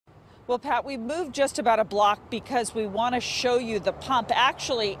Well, Pat, we moved just about a block because we want to show you the pump.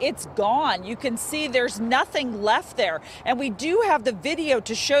 Actually, it's gone. You can see there's nothing left there. And we do have the video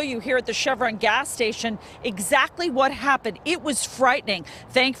to show you here at the Chevron gas station exactly what happened. It was frightening.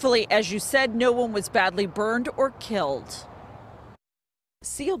 Thankfully, as you said, no one was badly burned or killed.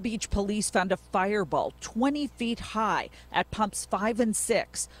 Seal Beach police found a fireball 20 feet high at pumps 5 and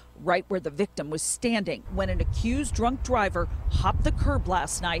 6, right where the victim was standing when an accused drunk driver hopped the curb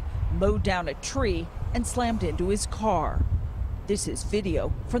last night, mowed down a tree, and slammed into his car. This is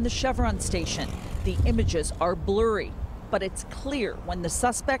video from the Chevron station. The images are blurry, but it's clear when the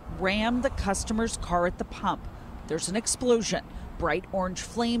suspect rammed the customer's car at the pump. There's an explosion. Bright orange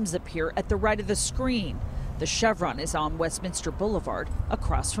flames appear at the right of the screen. The Chevron is on Westminster Boulevard,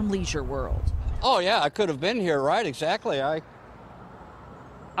 across from Leisure World. Oh yeah, I could have been here, right? Exactly. I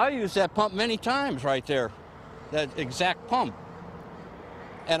used that pump many times right there, that exact pump.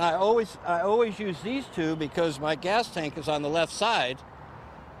 And I always use these two because my gas tank is on the left side.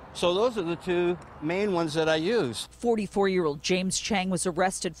 So those are the two main ones that I use. 44-year-old James Chang was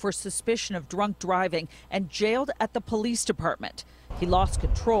arrested for suspicion of drunk driving and jailed at the police department. He lost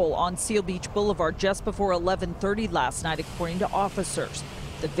control on Seal Beach Boulevard just before 11:30 last night, according to officers.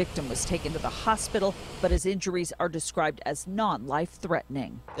 The victim was taken to the hospital, but his injuries are described as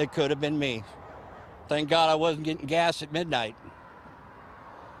non-life-threatening. It could have been me. Thank God I wasn't getting gas at midnight.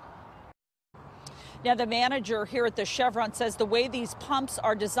 Now, the manager here at the Chevron says the way these pumps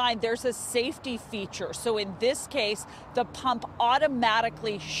are designed, there's a safety feature. So in this case, the pump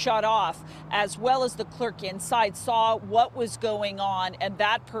automatically shut off, as well as the clerk inside saw what was going on, and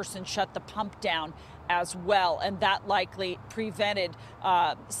that person shut the pump down as well. And that likely prevented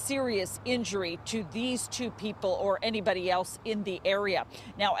serious injury to these two people or anybody else in the area.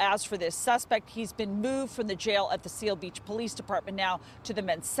 Now, as for this suspect, he's been moved from the jail at the Seal Beach Police Department now to the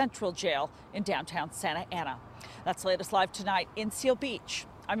Men's Central Jail in downtown Santa Ana. That's the latest live tonight in Seal Beach.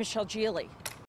 I'm Michelle Gili.